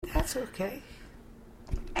That's okay.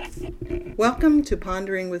 Welcome to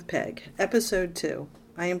Pondering with Peg, Episode 2.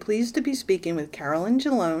 I am pleased to be speaking with Carolyn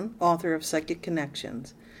Gelone, author of Psychic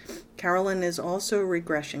Connections. Carolyn is also a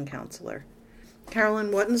regression counselor.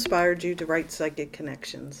 Carolyn, what inspired you to write Psychic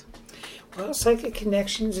Connections? Well, Psychic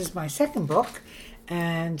Connections is my second book,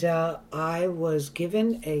 and I was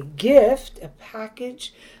given a gift, a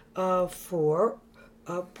package for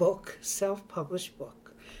a book, self-published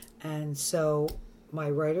book. And so my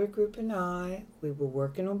writer group and we were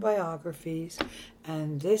working on biographies,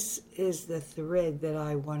 and this is the thread that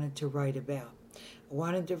I wanted to write about. I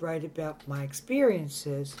wanted to write about my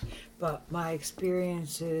experiences, but my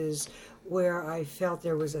experiences where I felt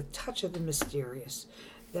there was a touch of the mysterious,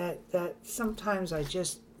 that sometimes I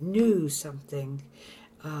just knew something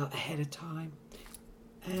ahead of time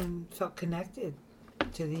and felt connected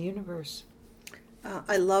to the universe.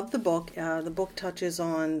 I love the book. The book touches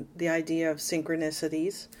on the idea of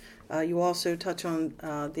synchronicities. You also touch on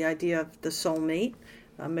the idea of the soulmate.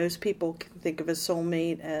 Most people can think of a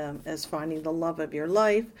soulmate as finding the love of your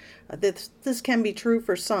life. This can be true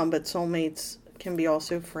for some, but soulmates can be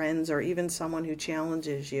also friends or even someone who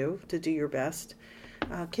challenges you to do your best.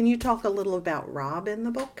 Can you talk a little about Rob in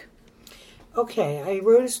the book? Okay, I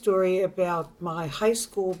wrote a story about my high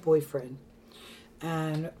school boyfriend.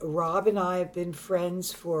 And Rob and I have been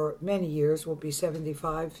friends for many years. We'll be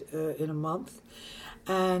 75 in a month.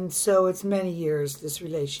 And so it's many years, this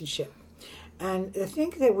relationship. And I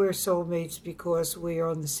think that we're soulmates because we are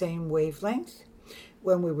on the same wavelength.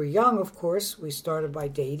 When we were young, of course, we started by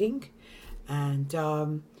dating. And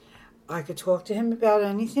I could talk to him about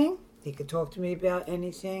anything. He could talk to me about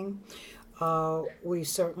anything. We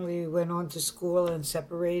certainly went on to school and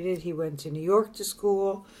separated. He went to New York to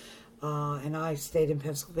school. And I stayed in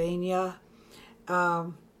Pennsylvania.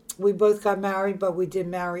 We both got married, but we didn't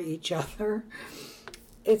marry each other.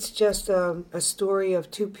 It's just a story of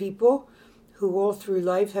two people who all through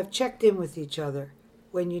life have checked in with each other.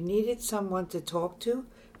 When you needed someone to talk to,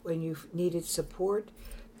 when you needed support,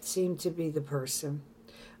 it seemed to be the person.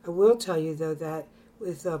 I will tell you, though, that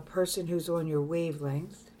with a person who's on your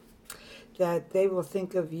wavelength, that they will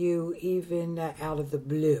think of you even out of the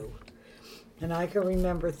blue. And I can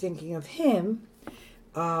remember thinking of him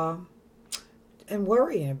and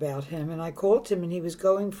worrying about him. And I called him, and he was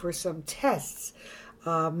going for some tests,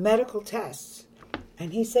 medical tests.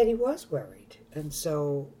 And he said he was worried. And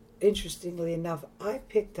so, interestingly enough, I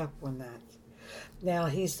picked up on that. Now,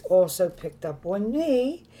 he's also picked up on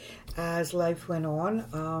me as life went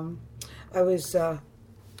on. I was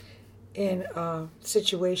in a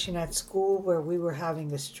situation at school where we were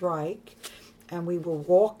having a strike. And we were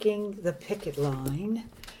walking the picket line,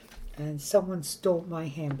 and someone stole my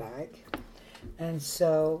handbag. And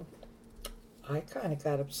so I kind of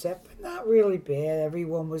got upset, but not really bad.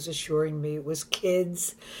 Everyone was assuring me it was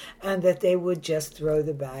kids and that they would just throw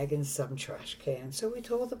the bag in some trash can. So we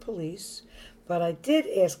told the police, but I did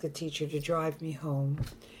ask a teacher to drive me home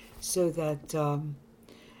so that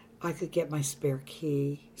I could get my spare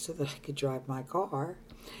key so that I could drive my car.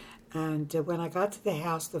 And when I got to the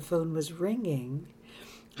house, the phone was ringing.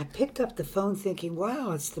 I picked up the phone thinking,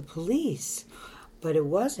 wow, it's the police. But it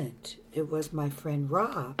wasn't. It was my friend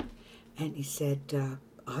Rob. And he said,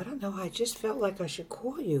 I don't know, I just felt like I should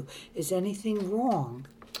call you. Is anything wrong?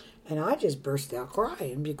 And I just burst out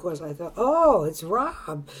crying because I thought, oh, it's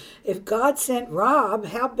Rob. If God sent Rob,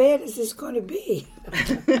 how bad is this going to be?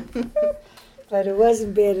 But it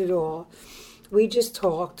wasn't bad at all. We just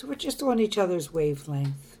talked. We're just on each other's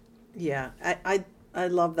wavelength. Yeah, I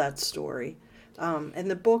love that story. And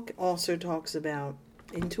the book also talks about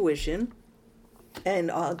intuition and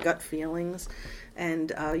gut feelings.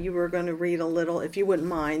 And you were going to read a little, if you wouldn't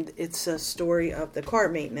mind, it's a story of the car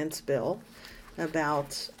maintenance bill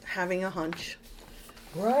about having a hunch.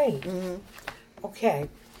 Right. Mm-hmm. Okay.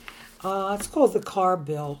 It's called the car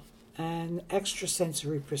bill and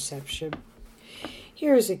extrasensory perception.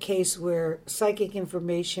 Here is a case where psychic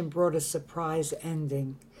information brought a surprise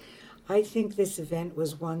ending. I think this event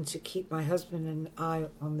was one to keep my husband and I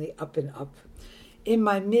on the up and up. In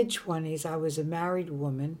my mid-20s, I was a married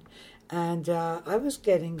woman, and I was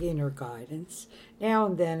getting inner guidance. Now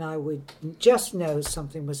and then I would just know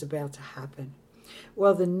something was about to happen.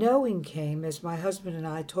 Well, the knowing came as my husband and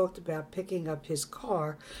I talked about picking up his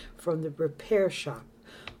car from the repair shop.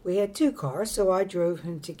 We had 2 cars, so I drove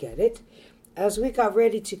him to get it. As we got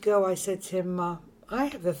ready to go, I said to him, I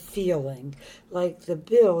have a feeling like the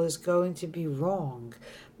bill is going to be wrong.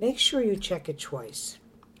 Make sure you check it twice.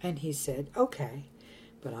 And he said, okay.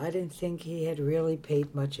 But I didn't think he had really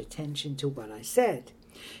paid much attention to what I said.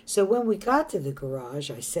 So when we got to the garage,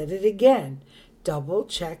 I said it again. double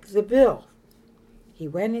check the bill. He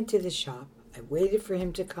went into the shop. I waited for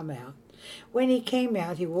him to come out. When he came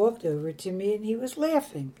out, he walked over to me and he was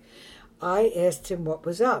laughing. I asked him what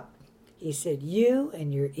was up. He said, "You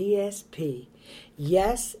and your ESP.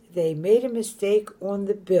 Yes, they made a mistake on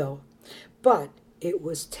the bill, but it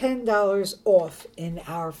was $10 off in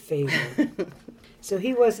our favor." So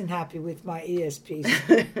he wasn't happy with my ESP.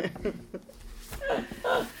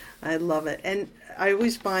 I love it. And I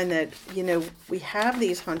always find that, we have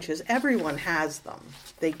these hunches. Everyone has them.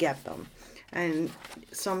 They get them. And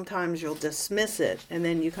sometimes you'll dismiss it, and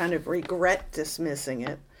then you kind of regret dismissing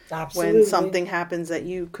it. Absolutely. When something happens that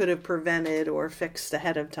you could have prevented or fixed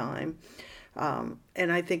ahead of time.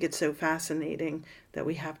 And I think it's so fascinating that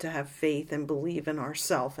we have to have faith and believe in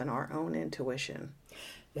ourselves and our own intuition.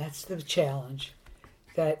 That's the challenge.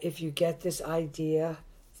 That if you get this idea,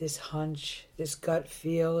 this hunch, this gut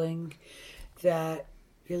feeling, that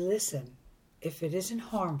you listen. If it isn't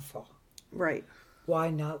harmful, right? Why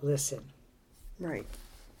not listen? Right.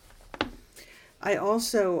 I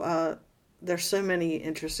also, there's so many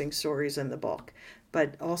interesting stories in the book,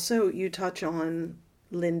 but also you touch on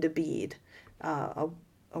Linda Bede, a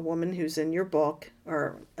woman who's in your book,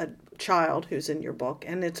 or a child who's in your book,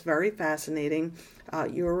 and it's very fascinating,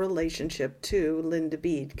 your relationship to Linda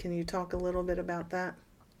Bede. Can you talk a little bit about that?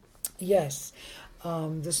 Yes.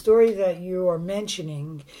 The story that you are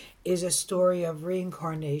mentioning is a story of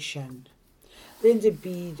reincarnation. Linda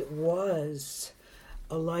Bede was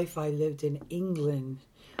a life I lived in England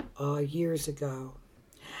years ago.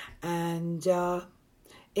 And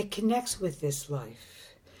it connects with this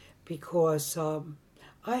life because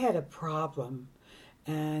I had a problem.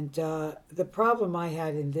 And the problem I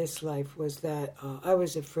had in this life was that I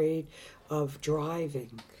was afraid of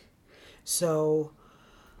driving. So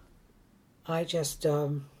I just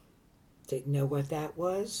didn't know what that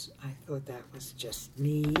was. I thought that was just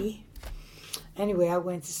me. Anyway, I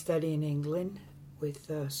went to study in England with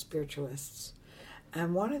spiritualists.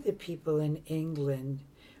 And one of the people in England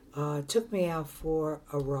took me out for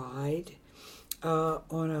a ride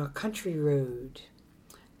on a country road.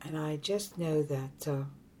 And I just know that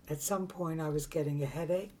at some point I was getting a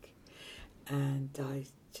headache. And I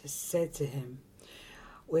just said to him,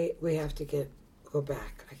 we have to go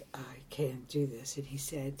back. I can't do this. And he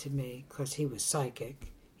said to me, because he was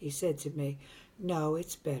psychic, he said to me, "No,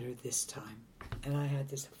 it's better this time." And I had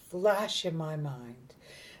this flash in my mind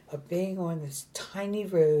of being on this tiny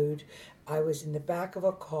road. I was in the back of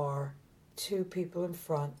a car, two people in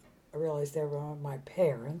front. I realized they were my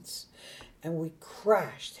parents. And we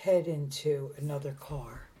crashed head into another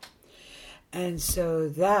car. And so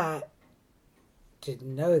that,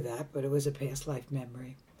 didn't know that, but it was a past life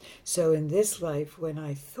memory. So in this life, when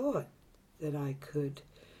I thought that I could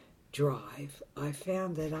drive, I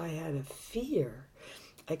found that I had a fear.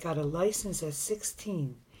 I got a license at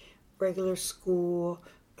 16, regular school,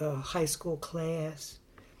 high school class.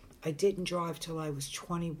 I didn't drive till I was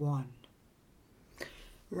 21.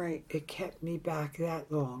 Right. It kept me back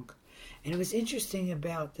that long. And it was interesting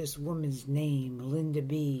about this woman's name, Linda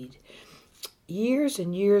Bede. Years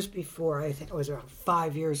and years before, I think I was around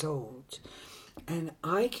 5 years old, and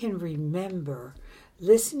I can remember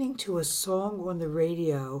listening to a song on the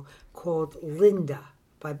radio called Linda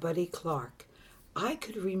by Buddy Clark. I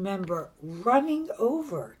could remember running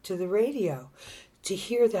over to the radio to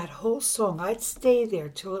hear that whole song. I'd stay there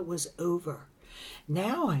till it was over.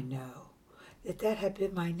 Now I know that had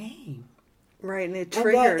been my name. Right, and it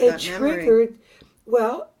triggered that memory. Triggered,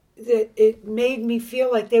 well, it made me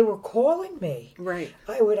feel like they were calling me. Right.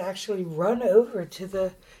 I would actually run over to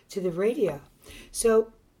the radio.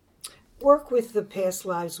 So work with the past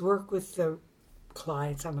lives, work with the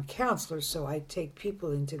clients. I'm a counselor, so I take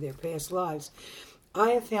people into their past lives.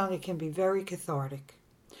 I have found it can be very cathartic.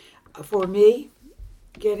 For me,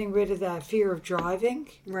 getting rid of that fear of driving.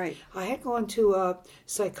 Right. I had gone to a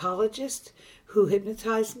psychologist who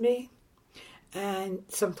hypnotized me. And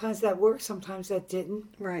sometimes that worked, sometimes that didn't.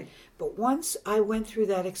 Right. But once I went through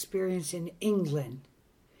that experience in England,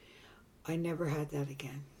 I never had that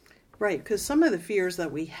again. Right, because some of the fears that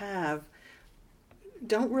we have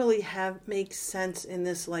don't really make sense in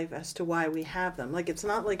this life as to why we have them. Like, it's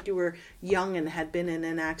not like you were young and had been in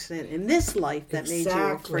an accident in this life that made you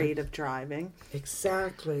afraid of driving.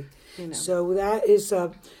 Exactly. So that is,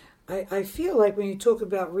 I feel like when you talk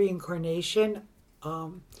about reincarnation, I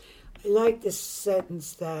like this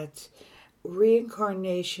sentence that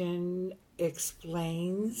reincarnation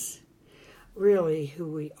explains really who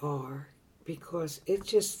we are, because it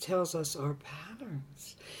just tells us our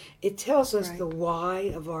patterns. It tells us the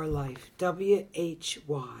why of our life,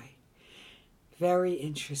 WHY. Very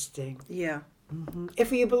interesting. Yeah.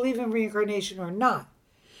 If you believe in reincarnation or not,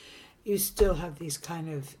 you still have these kind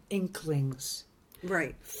of inklings.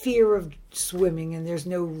 Right. Fear of swimming, and there's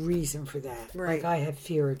no reason for that. Right. Like I have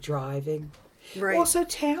fear of driving. Right. Also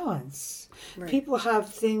talents. Right. People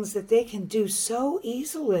have things that they can do so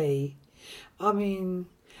easily. I mean,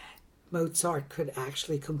 Mozart could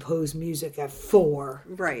actually compose music at 4.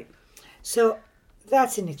 Right. So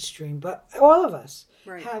that's an extreme. But all of us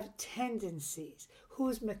Right. have tendencies.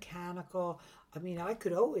 Who's mechanical? I mean, I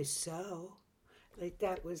could always sew. Like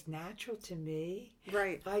that was natural to me.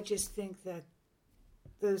 Right. I just think that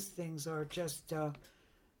those things are just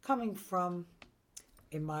coming from,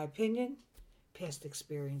 in my opinion, past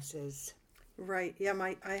experiences. Right. Yeah,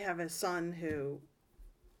 I have a son who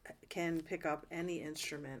can pick up any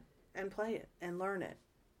instrument and play it and learn it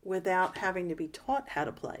without having to be taught how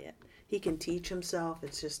to play it. He can teach himself.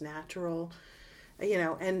 It's just natural.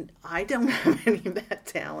 And I don't have any of that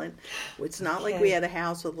talent. It's not like we had a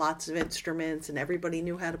house with lots of instruments and everybody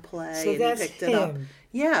knew how to play So and that's he picked it up. him.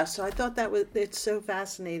 Yeah, so I thought it's so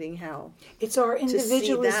fascinating how It's our to see that.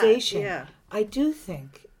 individualization. Yeah. I do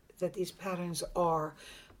think that these patterns are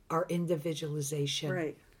our individualization.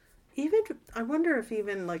 Right. Even I wonder if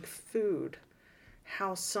even like food,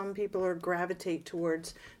 how some people gravitate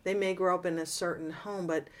towards, they may grow up in a certain home,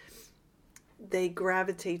 but they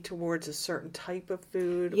gravitate towards a certain type of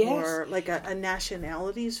food. Yes. Or like a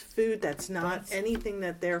nationality's food that's not anything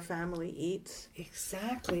that their family eats.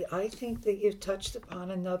 Exactly. I think that you've touched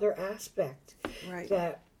upon another aspect. Right.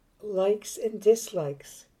 That likes and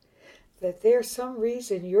dislikes. That there's some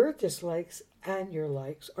reason your dislikes and your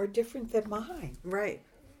likes are different than mine. Right.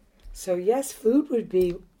 So yes, food would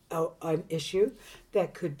be an issue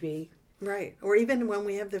that could be. Right. Or even when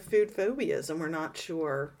we have the food phobias and we're not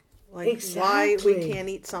sure why Exactly. we can't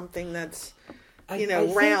eat something that's I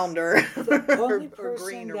round or the only or person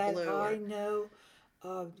green or that blue. I know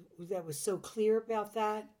that was so clear about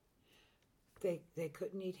that, they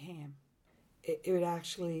couldn't eat ham. It would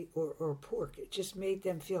actually, or pork. It just made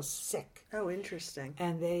them feel sick. Oh, interesting.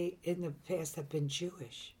 And they, in the past, have been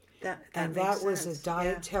Jewish. That was sense. a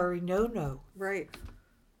dietary no-no. Right.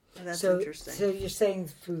 Oh, that's So, interesting. So you're saying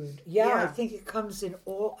food. Yeah, I Yeah. think it comes in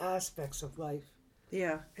all aspects of life.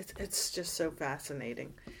 Yeah, it's just so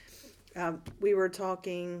fascinating. We were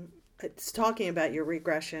talking about your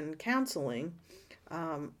regression counseling.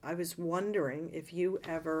 I was wondering if you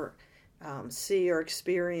ever see or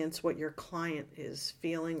experience what your client is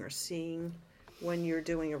feeling or seeing when you're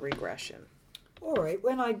doing a regression. All right,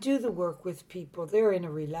 when I do the work with people, they're in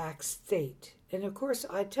a relaxed state. And of course,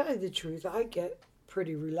 I tell you the truth, I get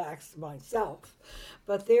pretty relaxed myself.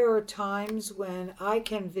 But there are times when I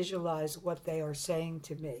can visualize what they are saying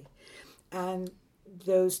to me. And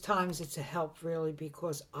those times it's a help really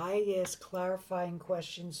because I ask clarifying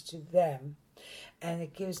questions to them and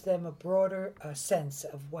it gives them a broader sense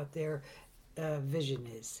of what their vision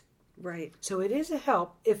is. Right. So it is a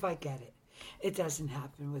help if I get it. It doesn't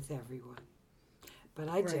happen with everyone, but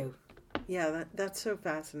I do. Yeah, that's so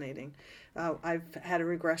fascinating. I've had a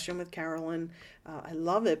regression with Carolyn. I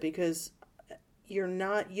love it because you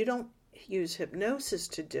don't use hypnosis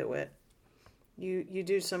to do it. You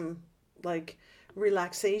do some like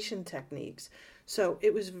relaxation techniques. So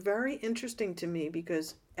it was very interesting to me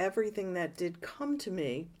because everything that did come to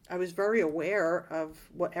me, I was very aware of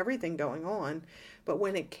everything going on, but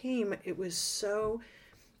when it came, it was so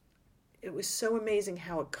amazing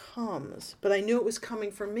how it comes. But I knew it was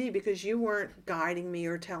coming from me because you weren't guiding me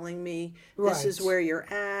or telling me this is where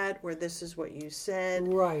you're at or this is what you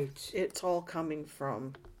said. Right. It's all coming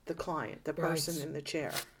from the client, the person in the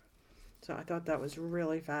chair. So I thought that was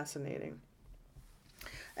really fascinating.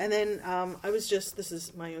 And then this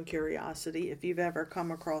is my own curiosity, if you've ever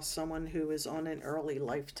come across someone who is on an early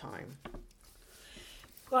lifetime.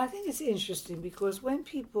 Well, I think it's interesting because when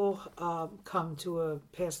people come to a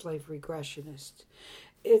past life regressionist,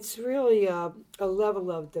 it's really a level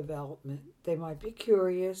of development. They might be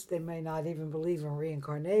curious, they may not even believe in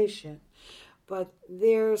reincarnation, but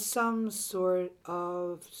there's some sort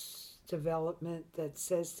of development that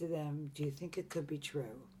says to them, do you think it could be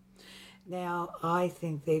true? Now, I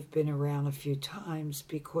think they've been around a few times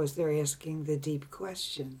because they're asking the deep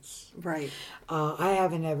questions. Right. I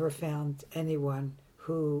haven't ever found anyone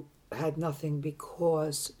who had nothing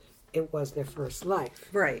because it was their first life.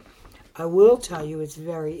 Right. I will tell you it's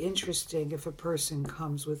very interesting if a person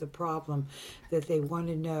comes with a problem that they want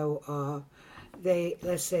to know,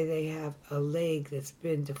 let's say they have a leg that's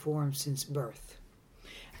been deformed since birth.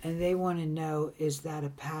 And they want to know, is that a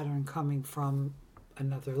pattern coming from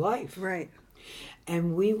another life? Right.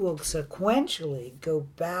 And we will sequentially go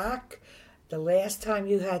back the last time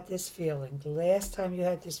you had this feeling,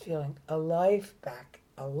 a life back,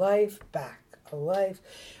 a life.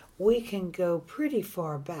 We can go pretty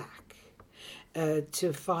far back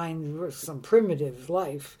to find some primitive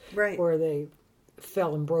life Right. where they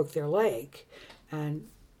fell and broke their leg. And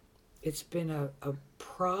it's been a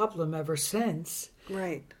problem ever since.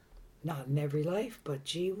 Right. Not in every life, but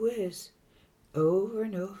gee whiz, over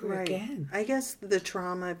and over Right. again. I guess the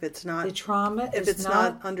trauma, if it's not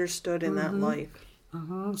not understood in that life.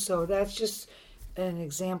 So that's just an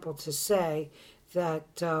example to say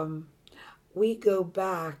that we go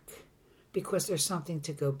back because there's something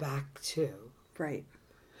to go back to. Right.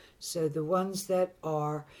 So the ones that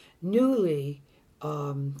are newly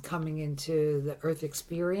coming into the Earth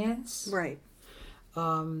experience, Right.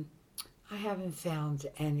 I haven't found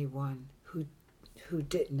anyone who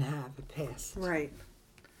didn't have a past. Right.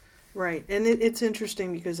 Right. And it's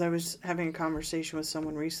interesting because I was having a conversation with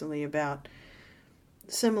someone recently about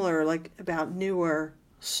about newer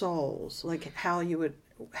souls, like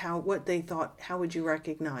what they thought, how would you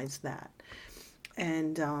recognize that?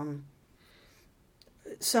 And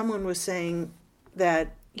someone was saying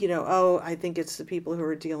that, I think it's the people who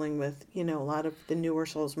are dealing with, a lot of the newer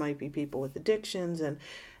souls might be people with addictions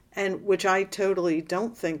and which I totally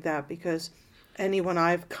don't think that, because anyone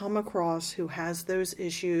I've come across who has those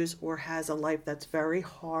issues or has a life that's very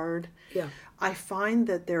hard, I find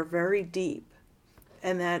that they're very deep,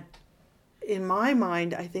 and that in my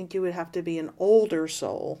mind, I think you would have to be an older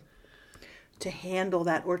soul to handle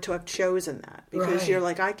that, or to have chosen that, because you're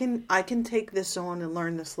like, I can take this on and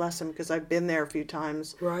learn this lesson because I've been there a few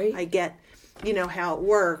times. Right. I get, how it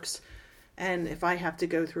works. And if I have to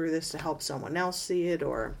go through this to help someone else see it,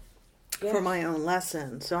 or for my own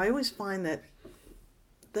lesson. So I always find that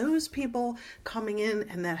those people coming in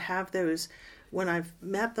and that have those, when I've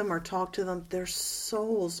met them or talked to them, their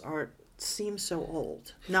souls seem so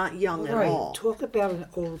old, not young at all. Talk about an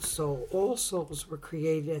old soul. All souls were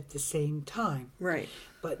created at the same time. Right.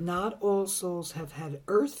 But not all souls have had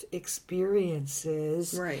earth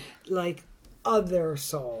experiences like other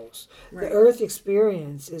souls. Right. The earth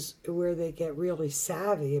experience is where they get really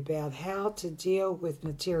savvy about how to deal with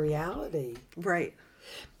materiality. Right.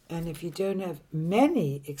 And if you don't have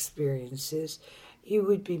many experiences, you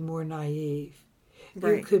would be more naive.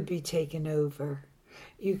 Right. You could be taken over.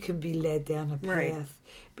 You can be led down a path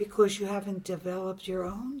because you haven't developed your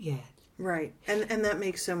own yet. Right. And that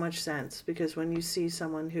makes so much sense, because when you see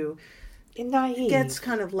someone who naive gets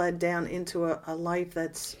kind of led down into a life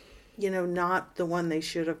that's, not the one they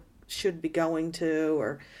should be going to,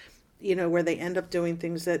 or, where they end up doing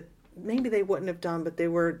things that maybe they wouldn't have done, but they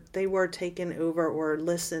were taken over or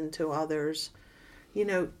listened to others.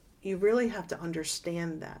 You really have to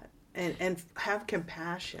understand that and have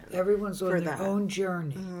compassion. Everyone's on their own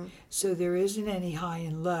journey. Mm-hmm. So there isn't any high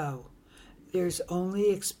and low. There's only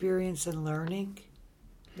experience and learning.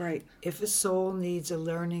 Right. If a soul needs a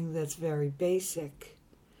learning that's very basic,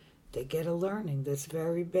 they get a learning that's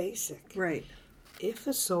very basic. Right. If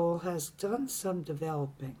a soul has done some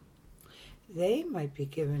developing, they might be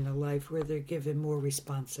given a life where they're given more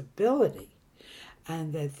responsibility,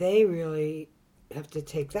 and that they really have to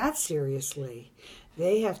take that seriously.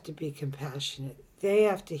 They have to be compassionate. They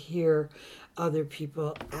have to hear other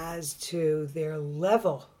people as to their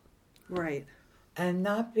level. Right. And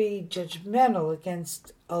not be judgmental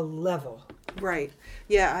against a level. Right.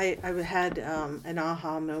 Yeah, I had an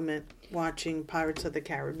aha moment watching Pirates of the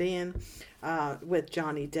Caribbean with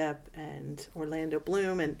Johnny Depp and Orlando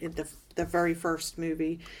Bloom. And in the very first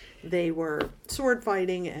movie, they were sword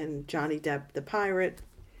fighting, and Johnny Depp, the pirate,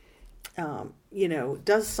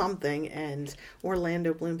 does something, and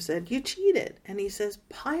Orlando Bloom said, "You cheated." And he says,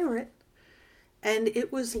 "Pirate?" And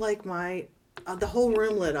it was like the whole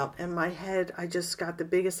room lit up. In my head, I just got the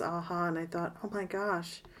biggest aha, and I thought, oh my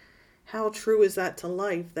gosh, how true is that to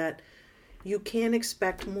life, that you can't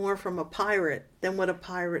expect more from a pirate than what a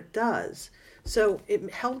pirate does. So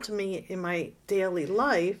it helped me in my daily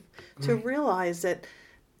life to realize that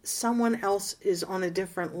someone else is on a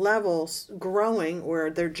different level growing, or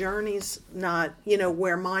their journey's not,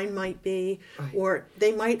 where mine might be, or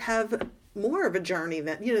they might have more of a journey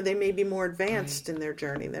that, they may be more advanced in their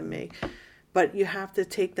journey than me. But you have to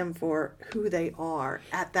take them for who they are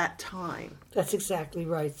at that time. That's exactly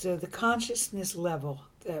right. So the consciousness level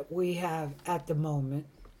that we have at the moment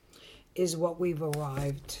is what we've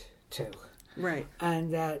arrived to. Right.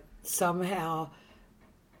 And that somehow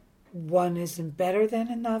one isn't better than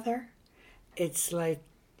another. It's like,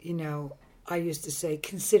 I used to say,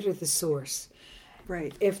 consider the source.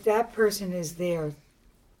 Right. If that person is there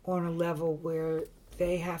on a level where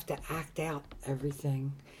they have to act out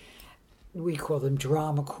everything, we call them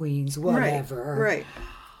drama queens, whatever. Right.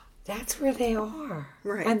 That's where they are.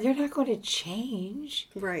 Right. And they're not going to change.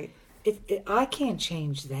 Right. I can't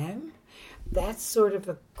change them. That's sort of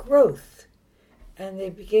a growth. And they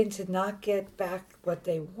begin to not get back what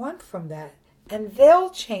they want from that. And they'll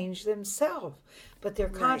change themselves. But their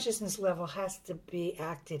consciousness level has to be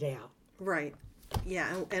acted out. Right.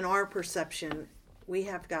 Yeah. And our perception, we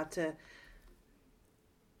have got to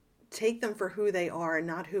take them for who they are and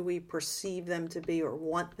not who we perceive them to be or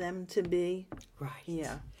want them to be. Right.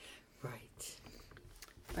 Yeah. Right.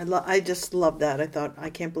 I just love that. I thought, I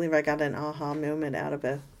can't believe I got an aha moment out of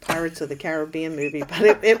a Pirates of the Caribbean movie,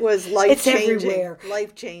 but it was life-changing. It's everywhere.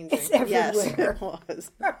 Life-changing. It's everywhere. Yes, it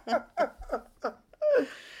was.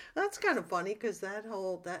 That's kind of funny because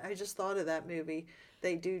I just thought of that movie.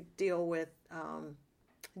 They do deal with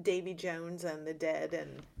Davy Jones and the dead,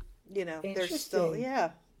 and they're still,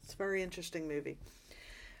 it's a very interesting movie.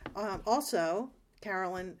 Also,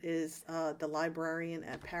 Carolyn is the librarian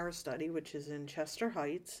at Para Study, which is in Chester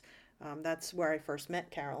Heights. That's where I first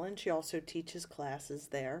met Carolyn. She also teaches classes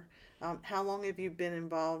there. How long have you been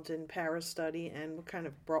involved in Para Study, and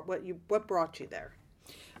what brought you there?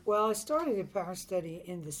 Well, I started in Para Study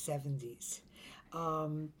in the 70s.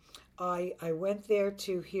 I went there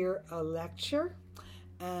to hear a lecture,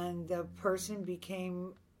 and the person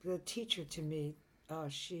became the teacher to me.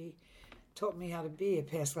 She taught me how to be a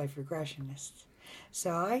past life regressionist. So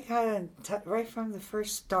I kind of, right from the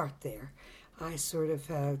first start there, I sort of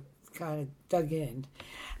kind of dug in.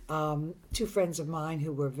 Two friends of mine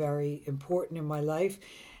who were very important in my life,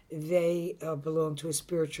 they belonged to a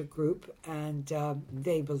spiritual group, and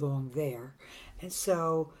they belonged there. And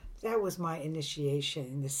so that was my initiation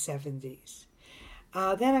in the 70s.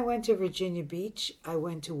 Then I went to Virginia Beach. I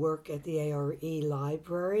went to work at the ARE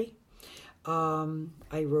library.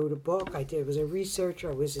 I wrote a book. I was a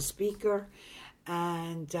researcher. I was a speaker.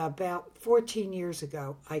 And about 14 years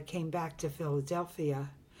ago, I came back to Philadelphia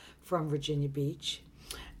from Virginia Beach.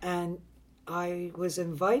 And I was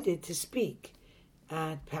invited to speak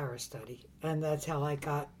at Para Study. And that's how I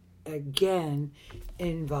got, again,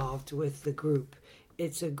 involved with the group.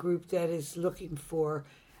 It's a group that is looking for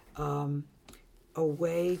a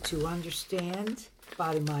way to understand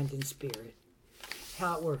body, mind, and spirit.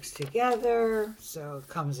 How it works together. So it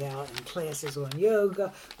comes out in classes on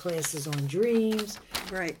yoga, classes on dreams.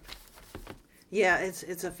 Right. Yeah,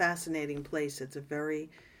 it's a fascinating place. It's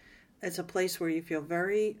a place where you feel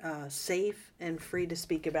very safe and free to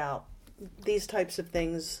speak about these types of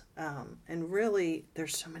things. And really,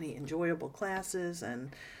 there's so many enjoyable classes and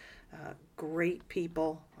great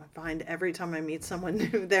people. I find every time I meet someone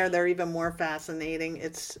new there, they're even more fascinating.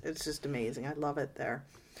 It's just amazing. I love it there.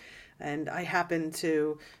 And I happened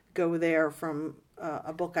to go there from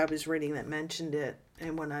a book I was reading that mentioned it.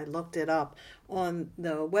 And when I looked it up on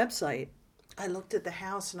the website, I looked at the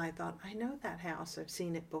house and I thought, I know that house. I've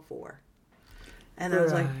seen it before. And I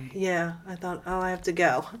was like, yeah. I thought, I have to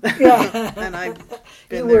go. Yeah. And I've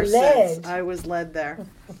been you there were led. since. I was led there.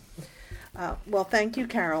 Well, thank you,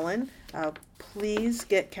 Carolyn. Please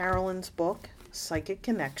get Carolyn's book, Psychic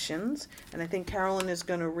Connections. And I think Carolyn is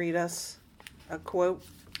going to read us a quote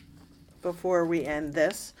before we end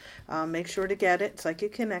this. Make sure to get it,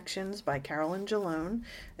 Psychic Connections by Carolyn Gelone.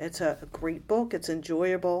 It's a great book. It's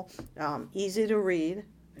enjoyable, easy to read,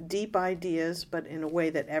 deep ideas, but in a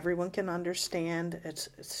way that everyone can understand. It's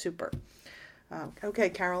super.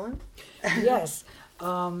 Okay, Carolyn? Yes.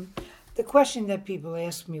 The question that people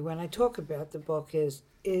ask me when I talk about the book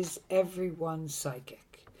is everyone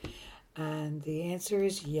psychic? And the answer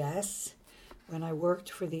is yes. When I worked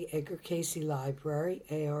for the Edgar Cayce Library,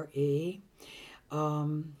 ARE,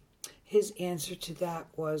 his answer to that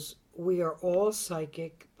was, we are all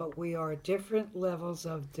psychic, but we are at different levels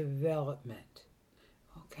of development.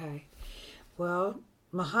 Okay. Well,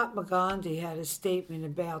 Mahatma Gandhi had a statement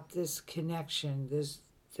about this connection, this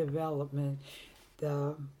development,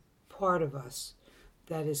 the part of us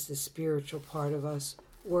that is the spiritual part of us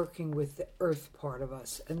working with the earth part of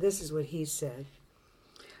us. And this is what he said.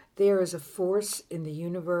 There is a force in the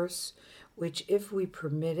universe which, if we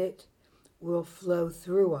permit it, will flow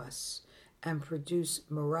through us and produce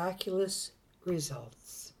miraculous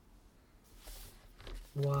results.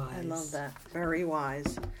 Wise. I love that. Very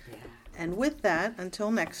wise. Yeah. And with that,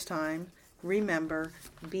 until next time, remember,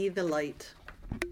 be the light.